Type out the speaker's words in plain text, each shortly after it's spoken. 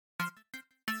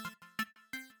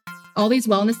All these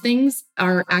wellness things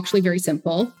are actually very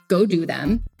simple. Go do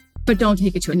them, but don't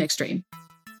take it to an extreme.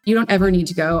 You don't ever need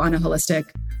to go on a holistic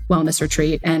wellness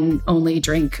retreat and only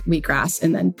drink wheatgrass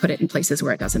and then put it in places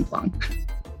where it doesn't belong.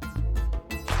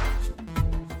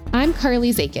 I'm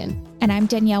Carly Zakin. And I'm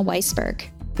Danielle Weisberg.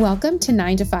 Welcome to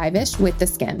 9 to 5-ish with the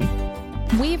Skin.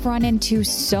 We've run into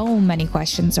so many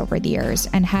questions over the years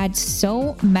and had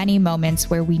so many moments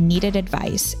where we needed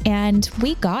advice, and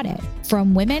we got it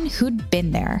from women who'd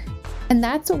been there. And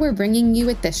that's what we're bringing you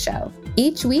with this show.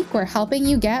 Each week, we're helping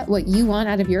you get what you want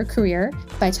out of your career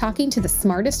by talking to the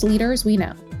smartest leaders we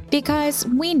know. Because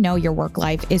we know your work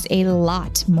life is a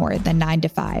lot more than 9 to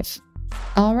 5.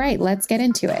 All right, let's get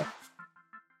into it.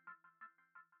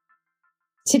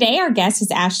 Today, our guest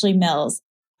is Ashley Mills.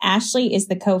 Ashley is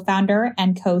the co-founder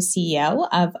and co-CEO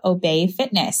of Obey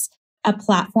Fitness, a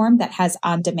platform that has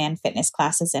on-demand fitness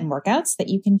classes and workouts that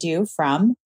you can do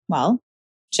from, well,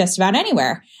 just about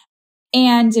anywhere.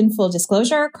 And in full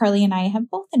disclosure, Carly and I have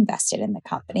both invested in the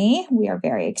company. We are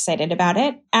very excited about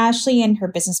it. Ashley and her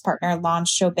business partner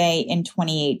launched Obey in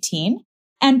 2018.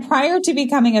 And prior to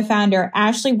becoming a founder,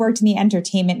 Ashley worked in the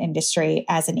entertainment industry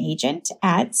as an agent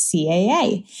at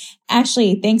CAA.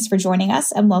 Ashley, thanks for joining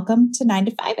us and welcome to 9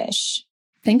 to 5-ish.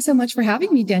 Thanks so much for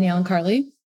having me, Danielle and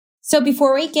Carly. So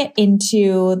before we get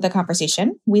into the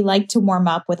conversation, we like to warm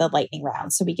up with a lightning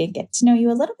round so we can get to know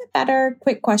you a little bit better.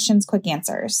 Quick questions, quick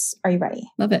answers. Are you ready?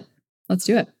 Love it. Let's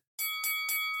do it.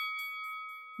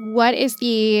 What is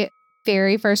the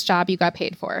very first job you got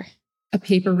paid for? A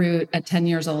paper route at 10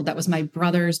 years old. That was my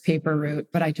brother's paper route,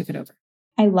 but I took it over.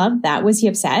 I love that. Was he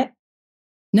upset?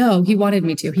 No, he wanted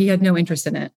me to. He had no interest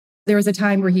in it. There was a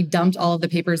time where he dumped all of the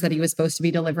papers that he was supposed to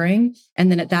be delivering. And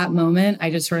then at that moment,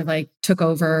 I just sort of like took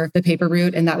over the paper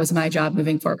route. And that was my job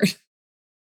moving forward.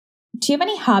 Do you have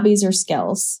any hobbies or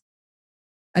skills?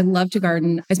 I love to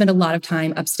garden. I spent a lot of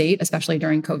time upstate, especially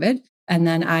during COVID. And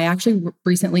then I actually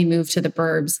recently moved to the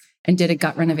burbs and did a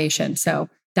gut renovation. So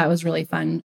that was really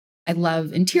fun. I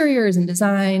love interiors and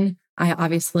design. I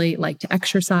obviously like to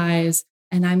exercise,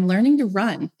 and I'm learning to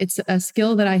run. It's a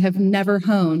skill that I have never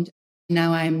honed.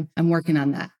 Now I'm working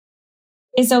on that.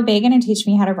 Is Obey going to teach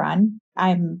me how to run?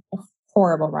 I'm a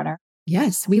horrible runner.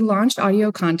 Yes, we launched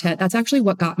audio content. That's actually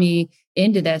what got me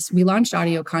into this. We launched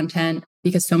audio content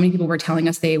because so many people were telling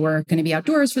us they were going to be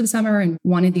outdoors for the summer and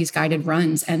wanted these guided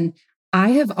runs. And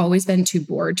I have always been too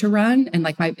bored to run, and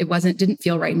like didn't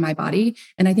feel right in my body.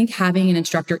 And I think having an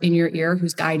instructor in your ear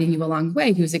who's guiding you along the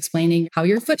way, who's explaining how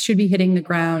your foot should be hitting the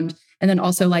ground, and then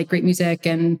also like great music,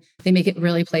 and they make it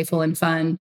really playful and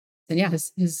fun. And yeah,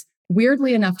 has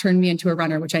weirdly enough turned me into a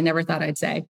runner, which I never thought I'd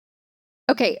say.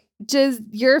 Okay. Does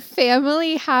your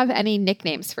family have any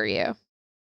nicknames for you?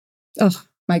 Oh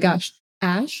my gosh.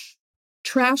 Ash.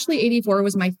 Trashly84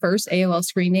 was my first AOL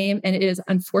screen name, and it is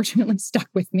unfortunately stuck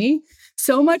with me.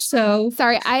 So much so.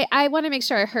 Sorry, I want to make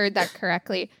sure I heard that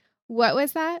correctly. What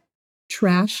was that?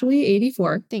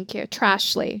 Trashly84. Thank you.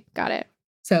 Trashly. Got it.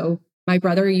 So my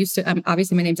brother used to,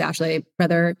 obviously my name's Ashley.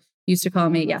 Brother used to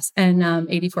call me, yes. And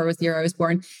 84 was the year I was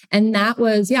born. And that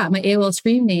was, my AOL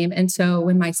screen name. And so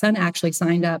when my son actually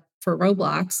signed up for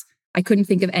Roblox, I couldn't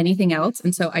think of anything else.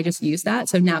 And so I just used that.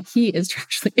 So now he is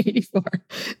Trashly84.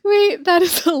 Wait, that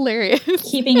is hilarious.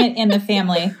 Keeping it in the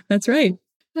family. That's right.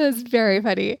 That's very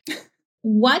funny.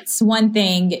 What's one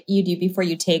thing you do before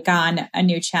you take on a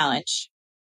new challenge?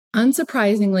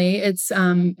 Unsurprisingly,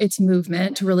 it's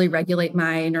movement to really regulate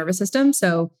my nervous system.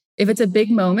 So if it's a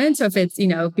big moment, so if it's,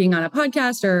 being on a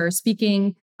podcast or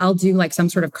speaking, I'll do like some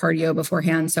sort of cardio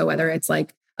beforehand. So whether it's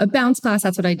like a bounce class,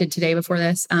 that's what I did today before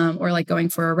this, or like going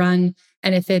for a run.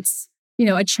 And if it's,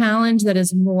 a challenge that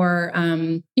is more,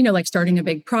 like starting a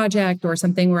big project or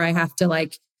something where I have to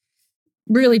like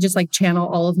really just like channel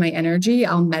all of my energy,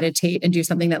 I'll meditate and do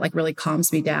something that like really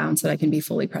calms me down so that I can be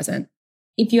fully present.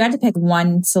 If you had to pick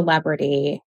one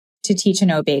celebrity to teach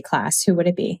an Obey class, who would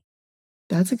it be?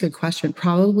 That's a good question.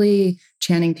 Probably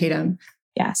Channing Tatum.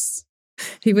 Yes.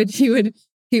 He would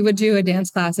do a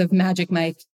dance class of Magic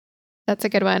Mike. That's a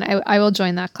good one. I will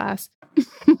join that class.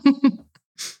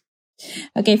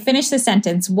 Okay, finish the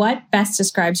sentence. What best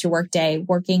describes your workday?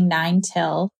 Working 9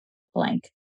 till blank.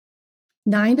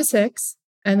 9 to 6.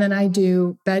 And then I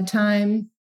do bedtime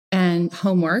and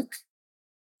homework.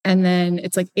 And then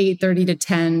it's like 8:30 to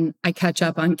 10. I catch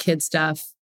up on kid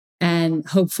stuff and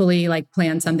hopefully like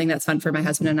plan something that's fun for my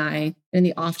husband and I. In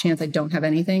the off chance I don't have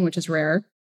anything, which is rare,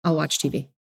 I'll watch TV.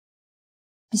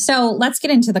 So let's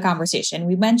get into the conversation.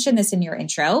 We mentioned this in your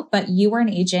intro, but you were an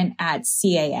agent at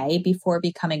CAA before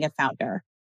becoming a founder.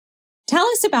 Tell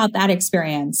us about that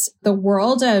experience. The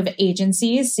world of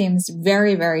agencies seems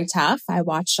very, very tough. I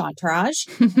watched Entourage.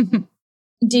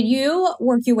 Did you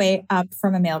work your way up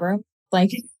from a mailroom?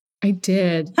 Like I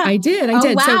did. Huh. I did. Oh,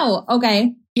 So, wow.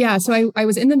 Okay. yeah. So I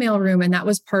was in the mailroom, and that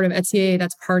was part of ETSIA.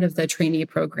 That's part of the trainee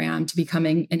program to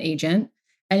becoming an agent.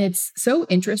 And it's so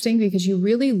interesting because you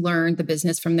really learn the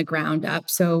business from the ground up.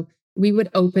 So we would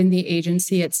open the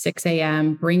agency at 6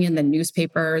 a.m., bring in the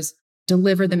newspapers,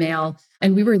 deliver the mail.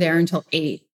 And we were there until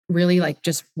 8, really like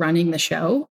just running the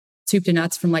show, soup to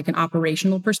nuts from like an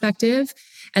operational perspective.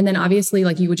 And then obviously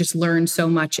like you would just learn so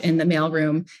much in the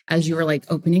mailroom as you were like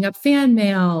opening up fan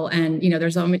mail. And,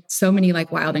 there's so many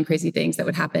like wild and crazy things that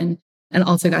would happen. And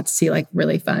also got to see like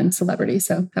really fun celebrities.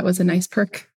 So that was a nice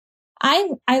perk.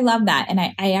 I love that. And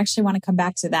I actually want to come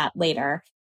back to that later.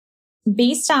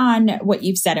 Based on what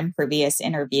you've said in previous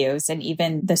interviews and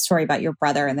even the story about your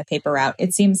brother and the paper route,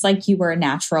 it seems like you were a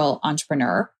natural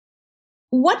entrepreneur.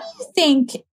 What do you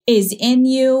think is in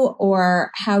you or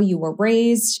how you were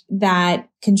raised that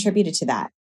contributed to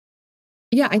that?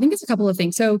 Yeah, I think it's a couple of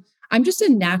things. So I'm just a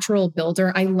natural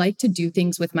builder. I like to do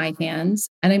things with my hands.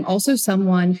 And I'm also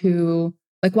someone who,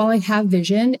 like, while I have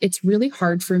vision, it's really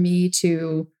hard for me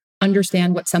to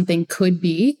understand what something could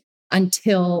be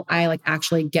until I like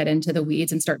actually get into the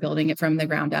weeds and start building it from the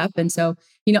ground up. And so,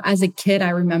 as a kid, I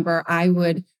remember I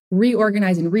would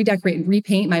reorganize and redecorate and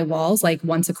repaint my walls like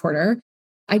once a quarter.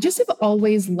 I just have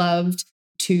always loved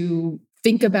to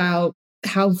think about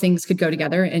how things could go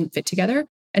together and fit together.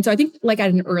 And so I think like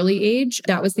at an early age,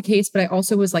 that was the case, but I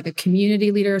also was like a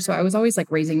community leader. So I was always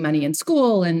like raising money in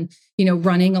school and,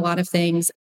 running a lot of things.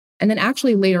 And then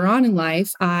actually later on in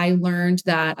life, I learned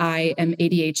that I am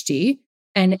ADHD.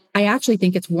 And I actually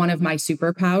think it's one of my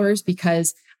superpowers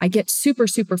because I get super,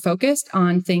 super focused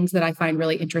on things that I find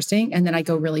really interesting. And then I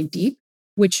go really deep,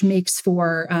 which makes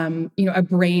for, a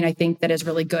brain, I think, that is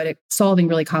really good at solving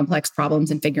really complex problems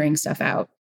and figuring stuff out.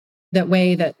 That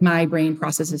way that my brain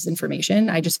processes information,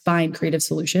 I just find creative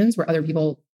solutions where other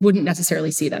people wouldn't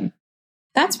necessarily see them.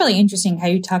 That's really interesting how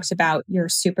you talked about your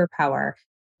superpower.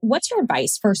 What's your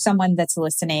advice for someone that's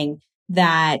listening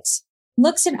that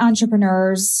looks at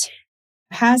entrepreneurs,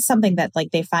 has something that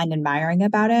like they find admiring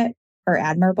about it or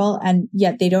admirable, and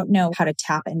yet they don't know how to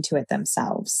tap into it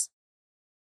themselves?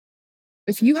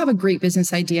 If you have a great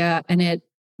business idea and it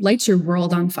lights your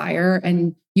world on fire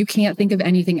and you can't think of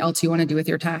anything else you want to do with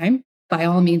your time, by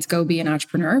all means, go be an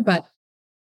entrepreneur. But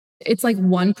it's like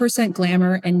 1%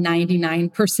 glamour and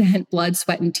 99% blood,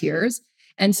 sweat, and tears.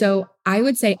 And so I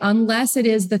would say, unless it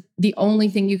is the only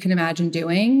thing you can imagine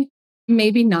doing,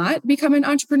 maybe not become an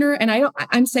entrepreneur. And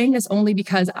I'm saying this only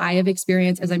because I have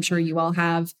experienced, as I'm sure you all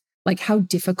have, like how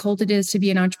difficult it is to be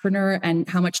an entrepreneur and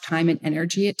how much time and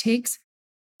energy it takes.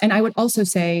 And I would also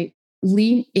say,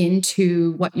 lean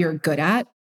into what you're good at.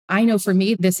 I know for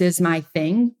me, this is my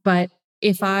thing, but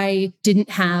if I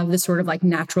didn't have the sort of like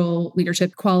natural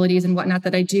leadership qualities and whatnot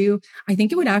that I do, I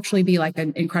think it would actually be like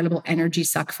an incredible energy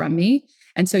suck from me.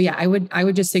 And so, yeah, I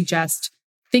would just suggest,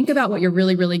 think about what you're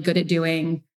really, really good at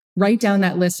doing, write down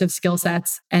that list of skill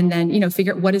sets, and then,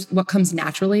 figure out what comes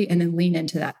naturally and then lean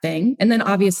into that thing. And then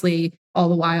obviously all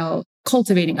the while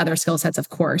cultivating other skill sets, of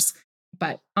course.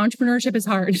 But entrepreneurship is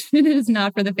hard. It is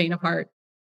not for the faint of heart.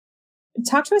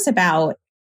 Talk to us about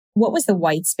what was the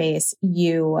white space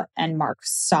you and Mark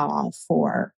saw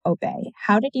for Obey?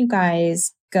 How did you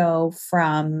guys go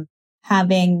from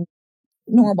having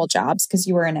normal jobs, because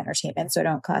you were in entertainment, so I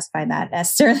don't classify that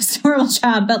necessarily as a normal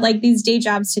job, but like these day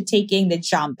jobs, to taking the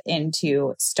jump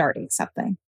into starting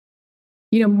something?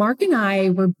 Mark and I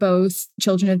were both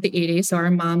children of the 80s. So our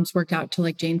moms worked out to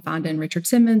like Jane Fonda and Richard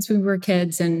Simmons when we were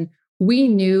kids. And we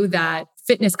knew that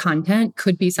fitness content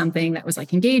could be something that was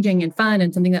like engaging and fun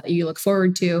and something that you look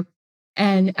forward to.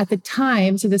 And at the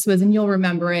time, so this was, and you'll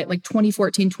remember it, like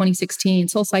 2014, 2016,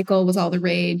 SoulCycle was all the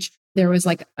rage. There was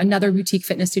like another boutique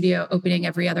fitness studio opening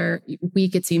every other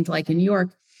week, it seemed like, in New York.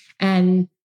 And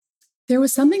there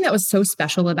was something that was so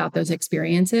special about those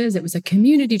experiences. It was a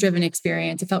community-driven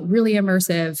experience. It felt really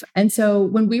immersive. And so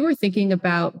when we were thinking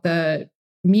about the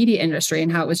media industry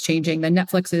and how it was changing, the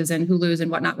Netflixes and Hulus and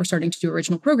whatnot were starting to do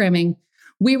original programming,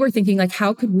 we were thinking like,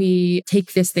 how could we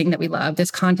take this thing that we love,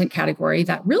 this content category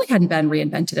that really hadn't been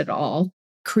reinvented at all,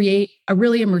 create a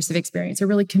really immersive experience, a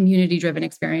really community-driven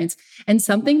experience, and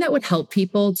something that would help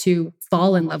people to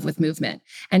fall in love with movement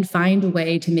and find a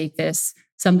way to make this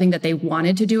something that they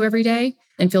wanted to do every day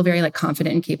and feel very like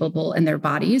confident and capable in their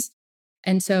bodies.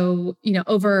 And so,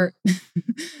 over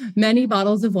many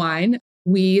bottles of wine,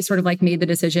 we sort of like made the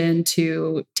decision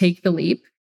to take the leap.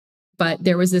 But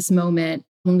there was this moment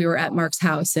when we were at Mark's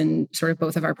house and sort of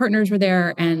both of our partners were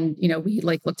there, and, we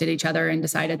like looked at each other and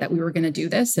decided that we were going to do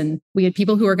this. And we had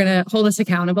people who were going to hold us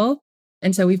accountable.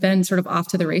 And so we've been sort of off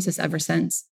to the races ever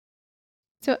since.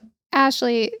 So,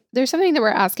 Ashley, there's something that we're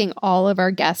asking all of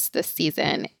our guests this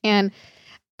season, and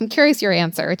I'm curious your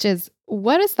answer, which is,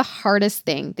 what is the hardest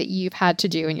thing that you've had to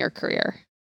do in your career?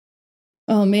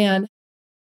 Oh man,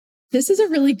 this is a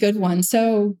really good one.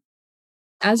 So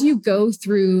as you go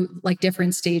through like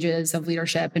different stages of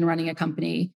leadership and running a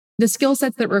company, the skill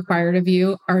sets that are required of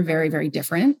you are very, very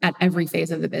different at every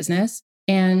phase of the business.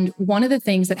 And one of the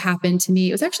things that happened to me,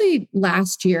 it was actually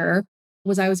last year,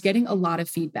 was I was getting a lot of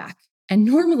feedback. And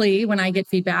normally when I get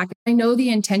feedback, I know the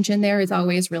intention there is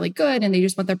always really good and they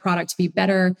just want their product to be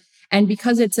better. And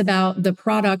because it's about the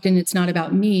product and it's not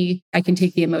about me, I can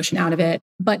take the emotion out of it.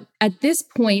 But at this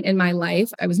point in my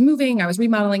life, I was moving, I was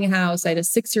remodeling a house. I had a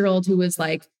 6-year-old who was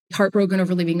like heartbroken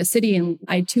over leaving the city, and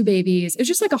I had 2 babies. It was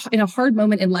just like in a hard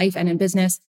moment in life and in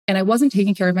business. And I wasn't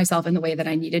taking care of myself in the way that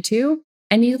I needed to.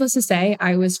 And needless to say,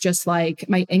 I was just like,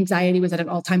 my anxiety was at an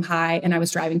all-time high and I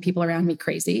was driving people around me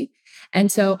crazy.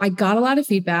 And so I got a lot of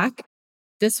feedback.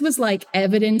 This was like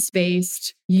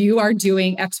evidence-based. You are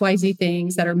doing XYZ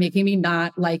things that are making me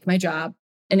not like my job.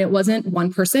 And it wasn't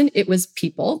one person, it was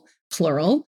people,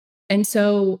 plural. And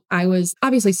so I was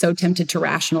obviously so tempted to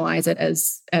rationalize it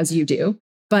as you do,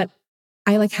 but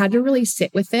I like had to really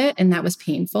sit with it. And that was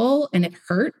painful and it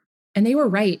hurt. And they were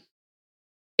right.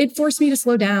 It forced me to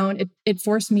slow down. It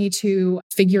forced me to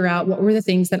figure out what were the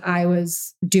things that I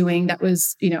was doing that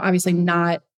was, obviously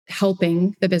not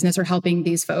helping the business or helping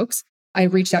these folks. I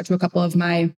reached out to a couple of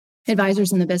my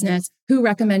advisors in the business who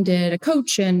recommended a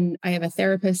coach, and I have a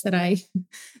therapist that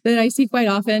I see quite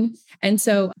often. And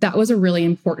so that was a really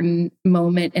important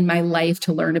moment in my life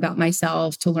to learn about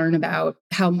myself, to learn about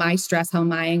how my stress, how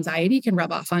my anxiety can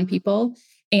rub off on people.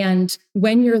 And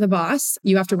when you're the boss,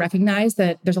 you have to recognize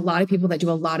that there's a lot of people that do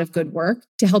a lot of good work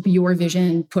to help your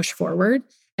vision push forward.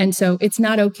 And so it's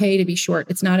not okay to be short.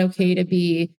 It's not okay to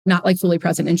be not like fully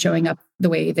present and showing up the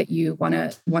way that you want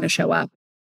to show up.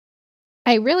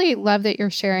 I really love that you're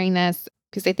sharing this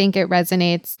because I think it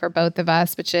resonates for both of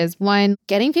us, which is one,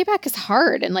 getting feedback is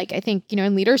hard. And like, I think,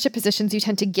 in leadership positions, you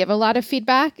tend to give a lot of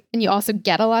feedback and you also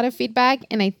get a lot of feedback.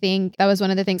 And I think that was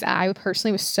one of the things I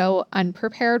personally was so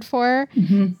unprepared for.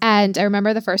 Mm-hmm. And I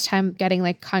remember the first time getting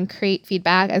like concrete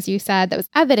feedback, as you said, that was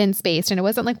evidence-based and it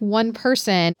wasn't like one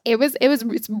person.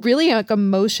 It's really like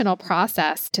emotional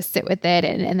process to sit with it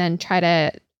and then try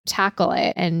to tackle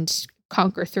it and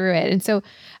conquer through it. And so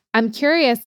I'm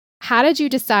curious, how did you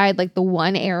decide like the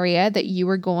one area that you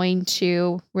were going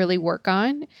to really work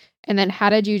on? And then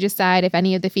how did you decide if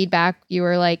any of the feedback you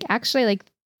were like, actually, like,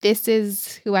 this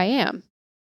is who I am?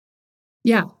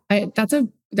 Yeah, that's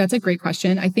a great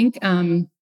question. I think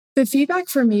the feedback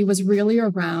for me was really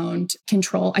around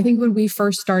control. I think when we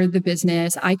first started the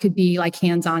business, I could be like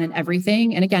hands-on in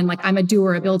everything. And again, like I'm a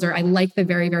doer, a builder. I like the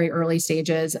very, very early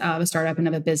stages of a startup and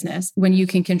of a business when you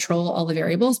can control all the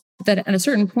variables. That at a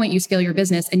certain point, you scale your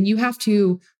business and you have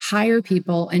to hire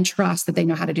people and trust that they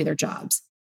know how to do their jobs.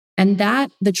 And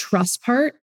that the trust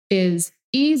part is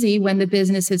easy when the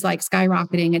business is like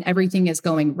skyrocketing and everything is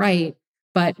going right.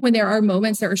 But when there are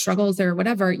moments, there are struggles, there are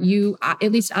whatever,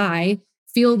 at least I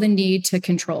feel the need to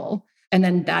control. And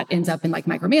then that ends up in like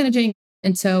micromanaging.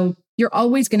 And so you're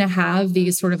always going to have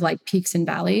these sort of like peaks and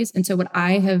valleys. And so what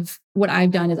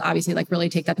I've done is obviously like really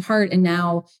take that to heart. And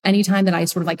now anytime that I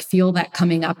sort of like feel that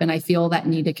coming up and I feel that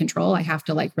need to control, I have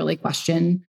to like really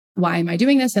question, why am I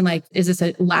doing this? And like, is this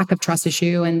a lack of trust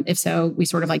issue? And if so, we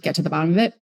sort of like get to the bottom of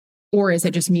it. Or is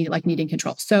it just me like needing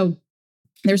control? So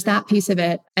there's that piece of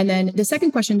it. And then the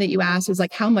second question that you asked was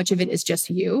like, how much of it is just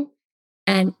you?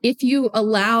 And if you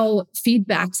allow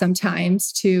feedback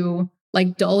sometimes to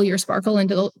like dull your sparkle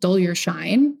and dull your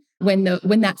shine, when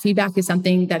that feedback is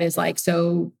something that is like,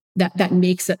 so that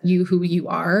makes you who you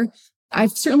are,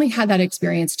 I've certainly had that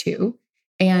experience too.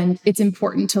 And it's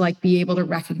important to like be able to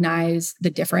recognize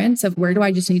the difference of where do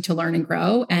I just need to learn and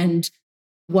grow, and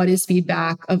what is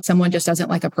feedback of someone just doesn't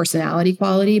like a personality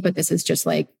quality, but this is just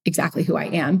like exactly who I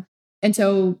am. And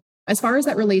so as far as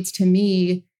that relates to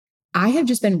me, I have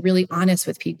just been really honest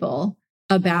with people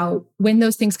about when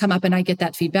those things come up and I get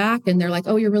that feedback and they're like,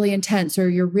 oh, you're really intense, or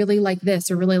you're really like this,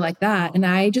 or really like that. And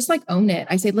I just like own it.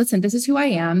 I say, listen, this is who I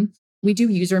am. We do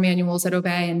user manuals at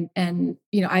Obey. And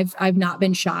I've not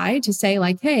been shy to say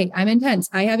like, hey, I'm intense.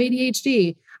 I have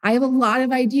ADHD. I have a lot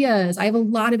of ideas. I have a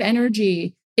lot of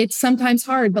energy. It's sometimes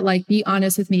hard, but like, be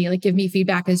honest with me, like give me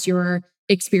feedback as you're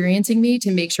experiencing me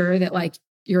to make sure that like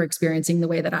you're experiencing the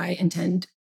way that I intend.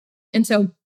 And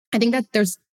so I think that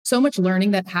there's so much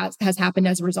learning that has happened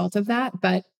as a result of that.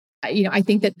 But, I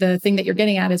think that the thing that you're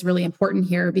getting at is really important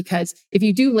here, because if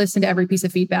you do listen to every piece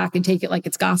of feedback and take it like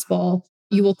it's gospel,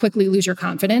 you will quickly lose your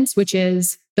confidence, which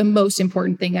is the most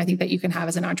important thing I think that you can have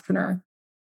as an entrepreneur.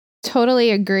 Totally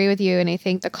agree with you. And I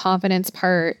think the confidence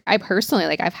part, I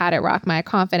personally, I've had it rock my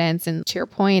confidence. And to your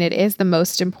point, it is the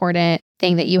most important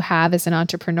thing that you have as an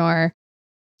entrepreneur.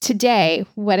 Today,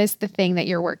 what is the thing that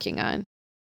you're working on?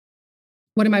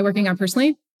 What am I working on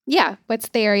personally? Yeah. What's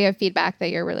the area of feedback that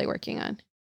you're really working on?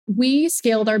 We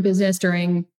scaled our business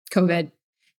during COVID,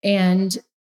 and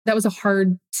that was a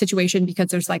hard situation because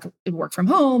there's work from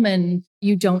home and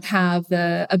you don't have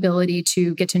the ability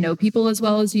to get to know people as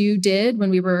well as you did when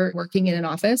we were working in an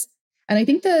office. And I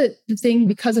think the thing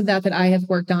because of that I have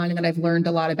worked on and that I've learned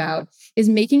a lot about is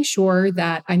making sure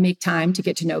that I make time to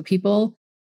get to know people.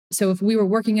 So if we were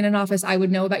working in an office, I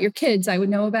would know about your kids. I would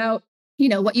know about,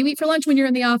 what you eat for lunch when you're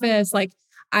in the office.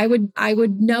 I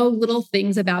would know little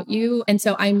things about you. And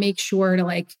so I make sure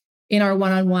to in our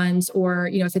one-on-ones or,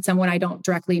 if it's someone I don't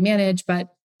directly manage, but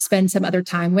spend some other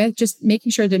time with, just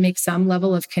making sure to make some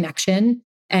level of connection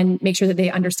and make sure that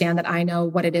they understand that I know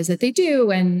what it is that they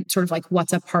do and sort of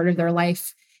what's a part of their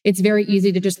life. It's very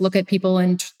easy to just look at people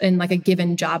in a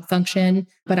given job function,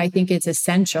 but I think it's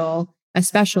essential,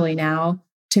 especially now,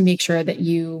 to make sure that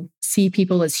you see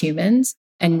people as humans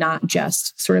and not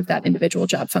just sort of that individual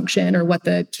job function or what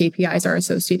the KPIs are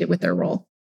associated with their role.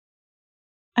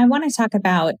 I want to talk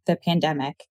about the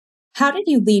pandemic. How did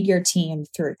you lead your team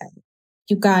through that?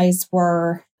 You guys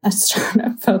were a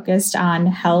startup focused on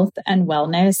health and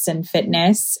wellness and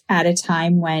fitness at a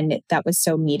time when that was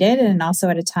so needed, and also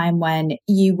at a time when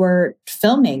you were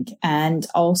filming and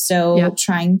also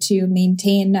trying to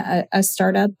maintain a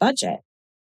startup budget.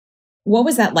 What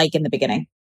was that like in the beginning?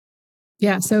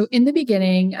 Yeah. So in the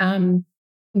beginning,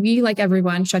 we, like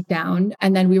everyone, shut down.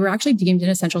 And then we were actually deemed an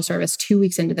essential service 2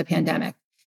 weeks into the pandemic.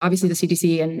 Obviously, the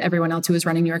CDC and everyone else who was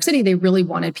running New York City, they really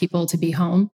wanted people to be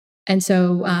home. And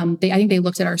so I think they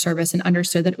looked at our service and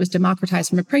understood that it was democratized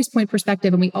from a price point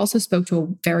perspective. And we also spoke to a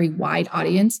very wide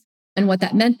audience. And what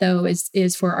that meant, though,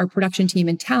 is for our production team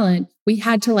and talent, we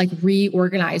had to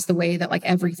reorganize the way that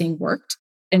everything worked.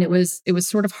 And it was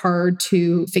sort of hard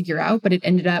to figure out, but it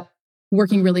ended up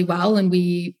working really well. And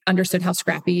we understood how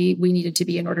scrappy we needed to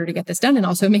be in order to get this done and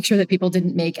also make sure that people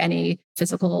didn't make any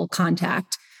physical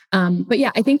contact. But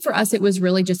yeah, I think for us, it was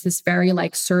really just this very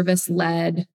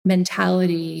service-led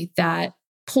mentality that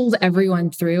pulled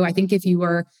everyone through. I think if you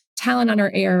were talent on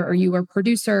our air or you were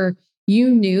producer, you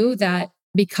knew that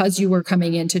because you were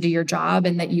coming in to do your job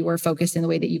and that you were focused in the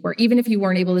way that you were, even if you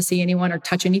weren't able to see anyone or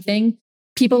touch anything,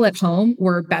 people at home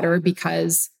were better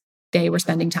because they were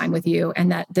spending time with you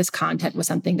and that this content was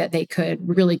something that they could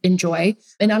really enjoy.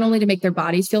 And not only to make their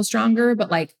bodies feel stronger, but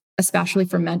especially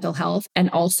for mental health and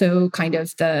also kind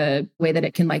of the way that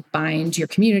it can bind your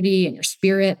community and your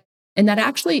spirit. And that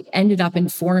actually ended up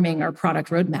informing our product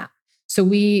roadmap. So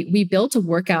we built a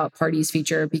workout parties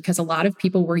feature because a lot of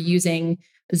people were using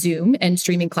Zoom and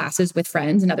streaming classes with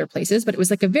friends in other places, but it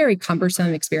was a very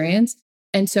cumbersome experience.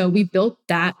 And so we built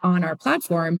that on our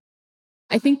platform.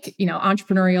 I think,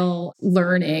 entrepreneurial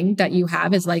learning that you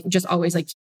have is just always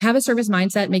have a service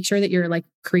mindset, make sure that you're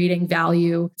creating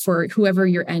value for whoever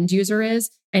your end user is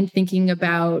and thinking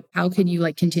about how can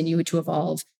you continue to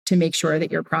evolve to make sure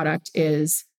that your product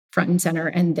is front and center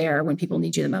and there when people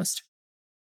need you the most.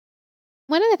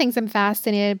 One of the things I'm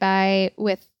fascinated by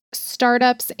with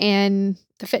startups in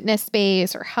the fitness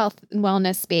space or health and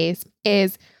wellness space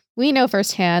is we know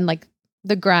firsthand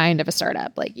the grind of a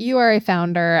startup. You are a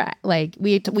founder.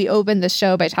 We opened the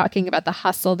show by talking about the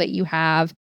hustle that you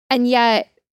have. And yet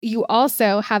you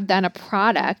also have done a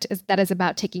product that is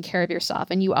about taking care of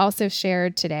yourself. And you also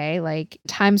shared today,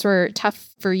 times were tough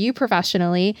for you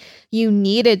professionally. You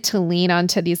needed to lean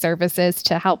onto these services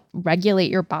to help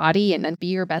regulate your body and then be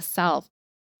your best self.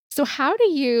 So how do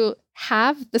you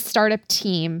have the startup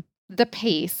team, the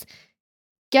pace,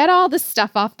 get all this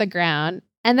stuff off the ground,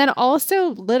 and then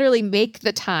also literally make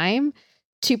the time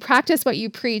to practice what you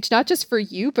preach, not just for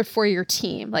you, but for your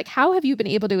team? How have you been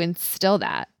able to instill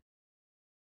that?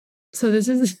 So this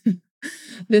is the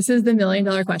 $1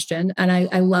 million question. And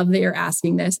I love that you're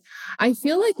asking this. I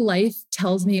feel like life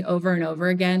tells me over and over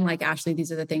again, Ashley,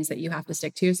 these are the things that you have to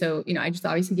stick to. So, I just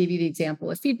obviously gave you the example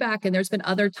of feedback. And there's been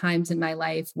other times in my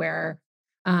life where,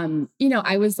 I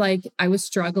was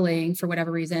struggling for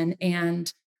whatever reason.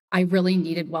 And I really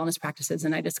needed wellness practices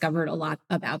and I discovered a lot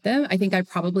about them. I think I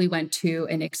probably went to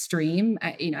an extreme.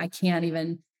 I can't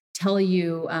even tell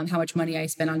you how much money I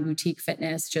spent on boutique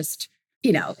fitness, just,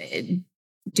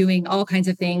 doing all kinds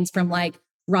of things from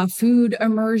raw food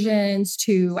immersions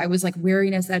to I was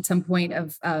wearing us at some point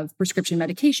of prescription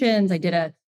medications. I did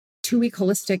a 2-week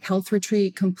holistic health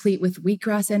retreat complete with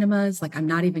wheatgrass enemas. I'm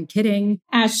not even kidding.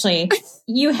 Ashley,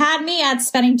 you had me at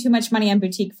spending too much money on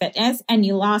boutique fitness and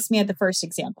you lost me at the first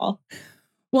example.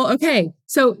 Well, okay.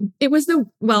 So it was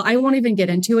I won't even get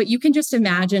into it. You can just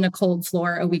imagine a cold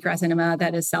floor, a wheatgrass enema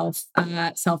that is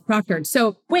self-proctored.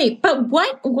 So wait, but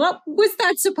what was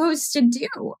that supposed to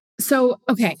do? So,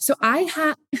 okay. So I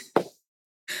have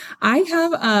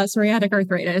psoriatic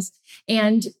arthritis,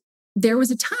 and there was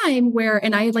a time where,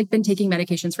 and I had like been taking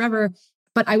medications forever,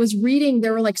 but I was reading,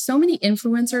 there were like so many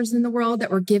influencers in the world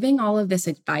that were giving all of this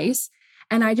advice.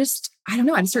 And I don't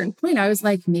know, at a certain point, I was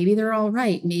like, maybe they're all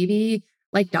right. Maybe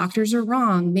like doctors are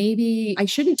wrong. Maybe I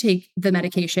shouldn't take the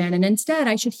medication. And instead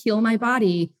I should heal my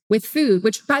body with food,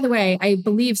 which by the way, I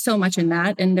believe so much in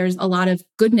that. And there's a lot of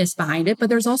goodness behind it, but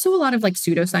there's also a lot of like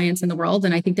pseudoscience in the world.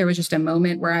 And I think there was just a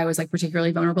moment where I was like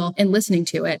particularly vulnerable in listening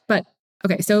to it. But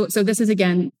okay, so this is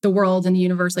again, the world and the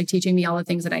universe, like teaching me all the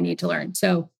things that I need to learn.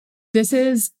 So this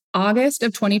is August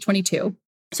of 2022.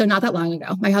 So not that long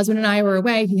ago, my husband and I were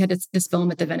away. He had this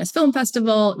film at the Venice Film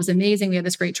Festival. It was amazing. We had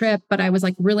this great trip, but I was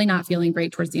like really not feeling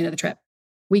great towards the end of the trip.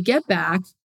 We get back.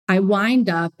 I wind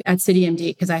up at CityMD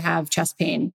because I have chest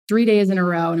pain 3 days in a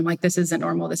row. And I'm like, this isn't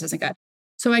normal. This isn't good.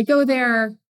 So I go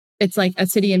there. It's like a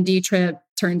CityMD trip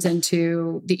turns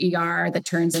into the ER that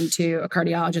turns into a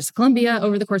cardiologist at Columbia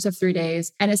over the course of 3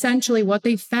 days. And essentially what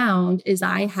they found is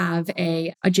I have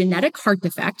a genetic heart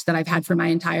defect that I've had for my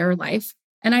entire life.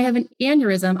 And I have an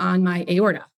aneurysm on my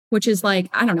aorta, which is like,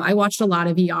 I don't know. I watched a lot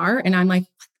of ER and I'm like,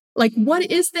 what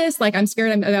is this? Like, I'm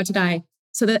scared I'm about to die.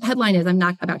 So the headline is I'm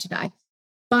not about to die.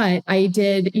 But I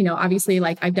did, obviously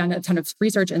like I've done a ton of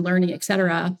research and learning, et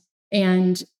cetera.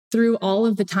 And through all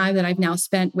of the time that I've now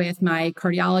spent with my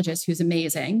cardiologist, who's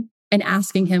amazing, and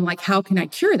asking him like, how can I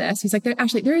cure this? He's like,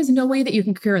 there is no way that you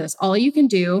can cure this. All you can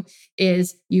do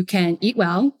is you can eat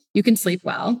well, you can sleep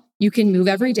well, you can move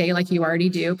every day like you already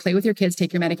do, play with your kids,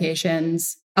 take your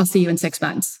medications. I'll see you in 6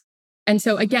 months. And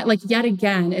so again, yet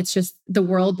again, it's just the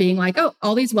world being like, oh,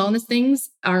 all these wellness things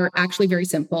are actually very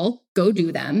simple. Go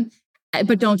do them,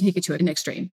 but don't take it to an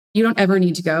extreme. You don't ever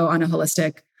need to go on a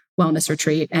holistic wellness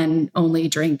retreat and only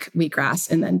drink wheatgrass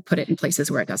and then put it in places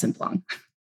where it doesn't belong.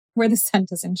 Where the sun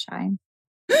doesn't shine.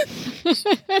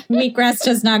 Wheatgrass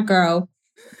does not grow.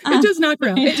 It does not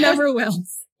grow. It never will.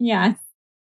 Yeah.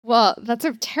 Well, that's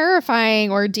a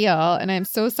terrifying ordeal. And I'm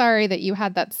so sorry that you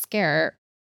had that scare.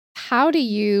 How do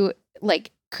you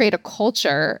create a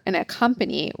culture in a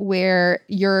company where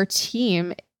your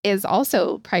team is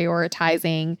also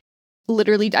prioritizing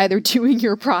literally either doing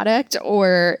your product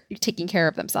or taking care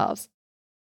of themselves?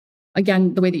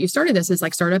 Again, the way that you started this is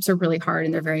like startups are really hard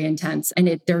and they're very intense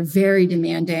and they're very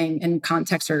demanding and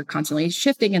contexts are constantly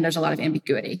shifting and there's a lot of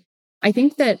ambiguity. I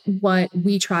think that what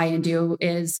we try and do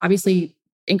is obviously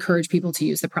encourage people to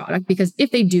use the product because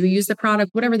if they do use the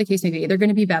product, whatever the case may be, they're going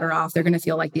to be better off. They're going to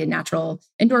feel like the natural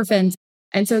endorphins.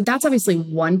 And so that's obviously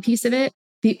one piece of it.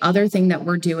 The other thing that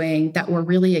we're doing that we're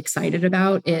really excited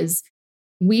about is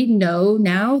we know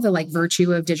now the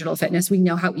virtue of digital fitness. We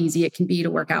know how easy it can be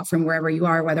to work out from wherever you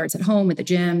are, whether it's at home, at the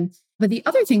gym. But the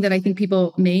other thing that I think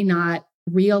people may not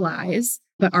realize,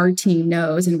 but our team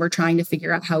knows, and we're trying to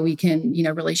figure out how we can,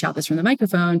 really shout this from the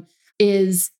microphone,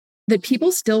 is that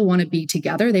people still want to be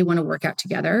together. They want to work out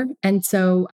together. And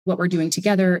so what we're doing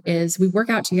together is we work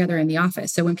out together in the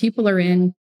office. So when people are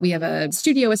in, we have a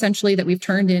studio essentially that we've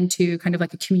turned into kind of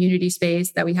like a community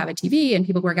space that we have a TV and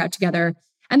people work out together.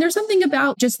 And there's something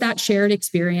about just that shared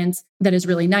experience that is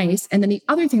really nice. And then the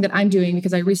other thing that I'm doing,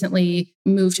 because I recently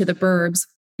moved to the burbs,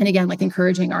 and again,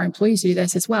 encouraging our employees to do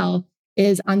this as well,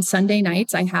 is on Sunday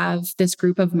nights, I have this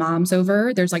group of moms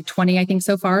over. There's 20, I think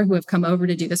so far, who have come over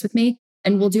to do this with me.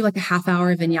 And we'll do a half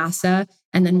hour of vinyasa,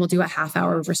 and then we'll do a half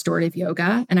hour of restorative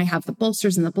yoga. And I have the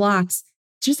bolsters and the blocks,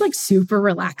 just super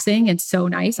relaxing and so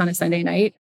nice on a Sunday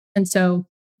night. And so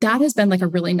that has been a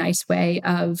really nice way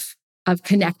of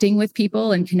connecting with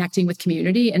people and connecting with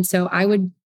community. And so I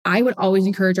would always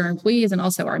encourage our employees and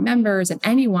also our members and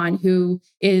anyone who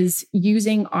is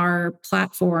using our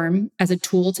platform as a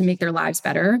tool to make their lives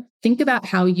better, think about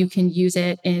how you can use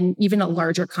it in even a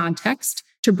larger context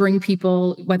to bring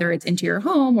people, whether it's into your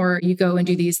home or you go and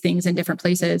do these things in different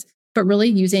places, but really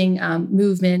using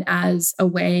movement as a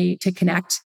way to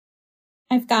connect.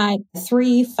 I've got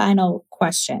 3 final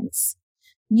questions.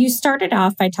 You started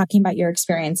off by talking about your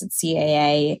experience at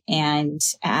CAA and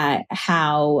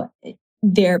how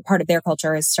part of their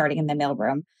culture is starting in the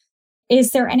mailroom.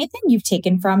 Is there anything you've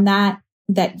taken from that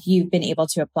you've been able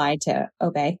to apply to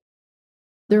Obé?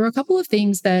 There were a couple of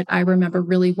things that I remember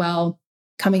really well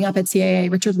coming up at CAA.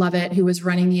 Richard Lovett, who was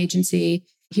running the agency,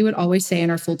 he would always say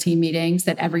in our full team meetings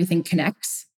that everything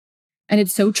connects. And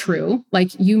it's so true.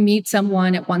 You meet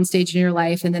someone at one stage in your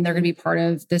life, and then they're going to be part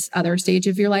of this other stage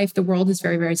of your life. The world is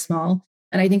very, very small.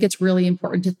 And I think it's really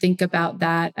important to think about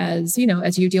that as,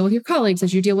 as you deal with your colleagues,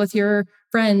 as you deal with your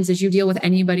friends, as you deal with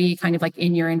anybody kind of like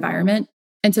in your environment.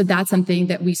 And so that's something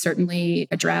that we certainly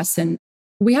address. And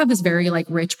we have this very like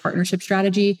rich partnership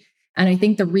strategy. And I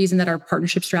think the reason that our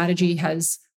partnership strategy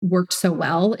has worked so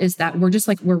well is that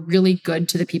we're really good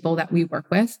to the people that we work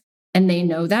with, and they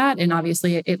know that. And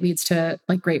obviously it leads to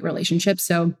like great relationships.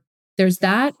 So there's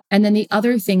that. And then the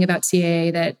other thing about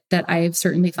CAA that I've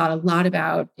certainly thought a lot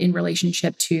about in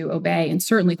relationship to Obey, and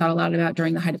certainly thought a lot about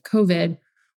during the height of COVID,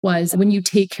 was when you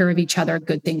take care of each other,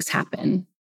 good things happen,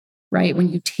 right? When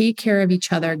you take care of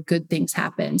each other, good things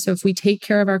happen. So if we take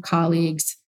care of our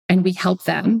colleagues and we help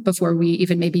them before we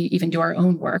maybe do our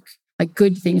own work, like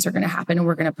good things are going to happen, and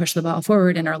we're going to push the ball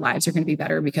forward, and our lives are going to be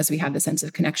better because we have the sense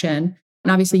of connection.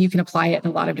 And obviously you can apply it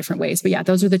in a lot of different ways. But yeah,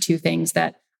 those are the two things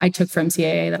that I took from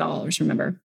CAA that I'll always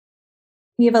remember.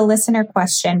 We have a listener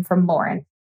question from Lauren.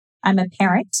 I'm a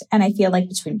parent, and I feel like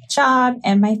between my job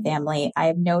and my family, I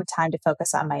have no time to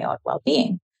focus on my own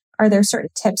well-being. Are there certain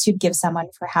tips you'd give someone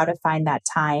for how to find that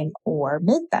time or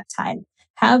make that time?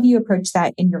 How have you approached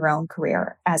that in your own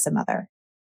career as a mother?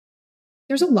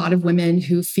 There's a lot of women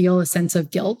who feel a sense of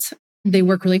guilt. They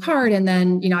work really hard, and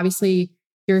then, obviously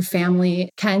your family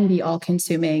can be all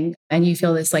consuming, and you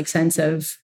feel this like sense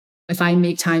of, if I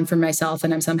make time for myself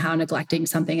and I'm somehow neglecting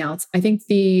something else. I think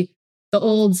the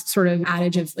old sort of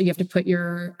adage of you have to put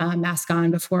your mask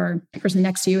on before the person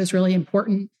next to you is really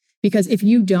important, because if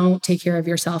you don't take care of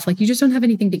yourself, like you just don't have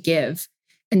anything to give.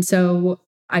 And so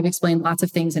I've explained lots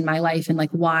of things in my life and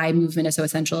like why movement is so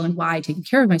essential and why taking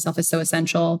care of myself is so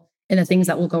essential, and the things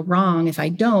that will go wrong if I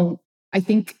don't. I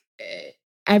think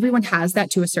everyone has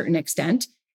that to a certain extent.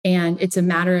 And it's a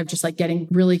matter of just like getting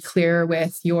really clear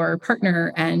with your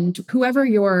partner and whoever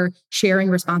you're sharing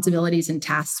responsibilities and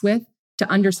tasks with to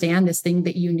understand this thing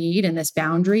that you need and this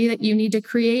boundary that you need to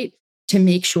create to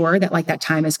make sure that like that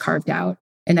time is carved out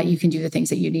and that you can do the things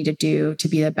that you need to do to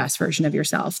be the best version of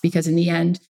yourself. Because in the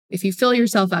end, if you fill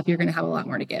yourself up, you're going to have a lot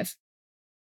more to give.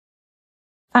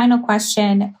 Final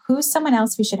question. Who's someone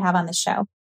else we should have on the show?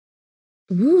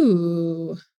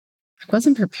 Ooh, I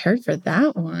wasn't prepared for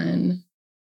that one.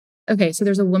 Okay, so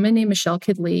there's a woman named Michelle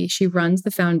Kidley. She runs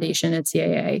the foundation at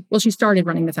CAA. Well, she started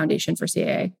running the foundation for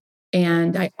CAA.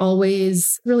 And I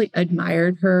always really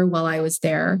admired her while I was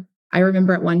there. I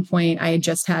remember at one point I had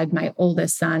just had my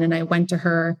oldest son, and I went to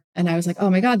her and I was like, oh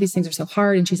my God, these things are so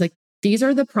hard. And she's like, these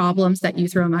are the problems that you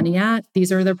throw money at.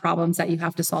 These are the problems that you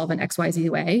have to solve in XYZ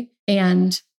way.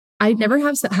 And I never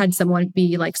have had someone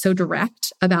be like so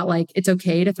direct about like, it's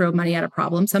okay to throw money at a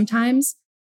problem sometimes.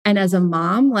 And as a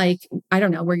mom, like, I don't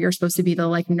know, where you're supposed to be the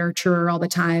like nurturer all the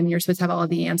time, you're supposed to have all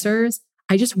of the answers.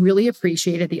 I just really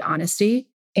appreciated the honesty,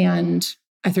 and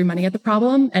I threw money at the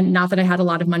problem. And not that I had a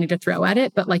lot of money to throw at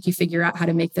it, but like you figure out how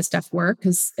to make this stuff work,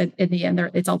 because in the end,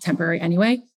 it's all temporary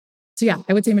anyway. So yeah,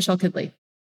 I would say Michelle Kidley.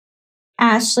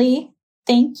 Ashley,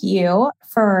 thank you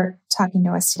for talking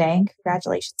to us today, and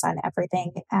congratulations on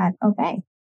everything at Obey.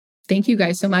 Thank you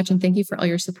guys so much. And thank you for all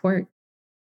your support.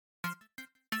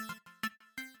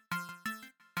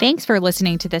 Thanks for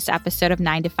listening to this episode of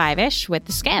 9 to 5-ish with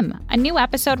The Skimm. A new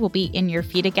episode will be in your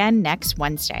feed again next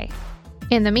Wednesday.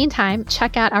 In the meantime,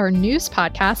 check out our news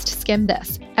podcast, Skimm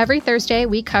This. Every Thursday,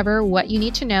 we cover what you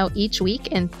need to know each week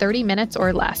in 30 minutes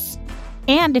or less.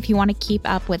 And if you want to keep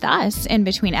up with us in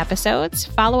between episodes,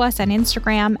 follow us on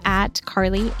Instagram at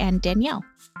Carly and Danielle.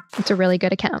 It's a really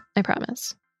good account, I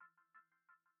promise.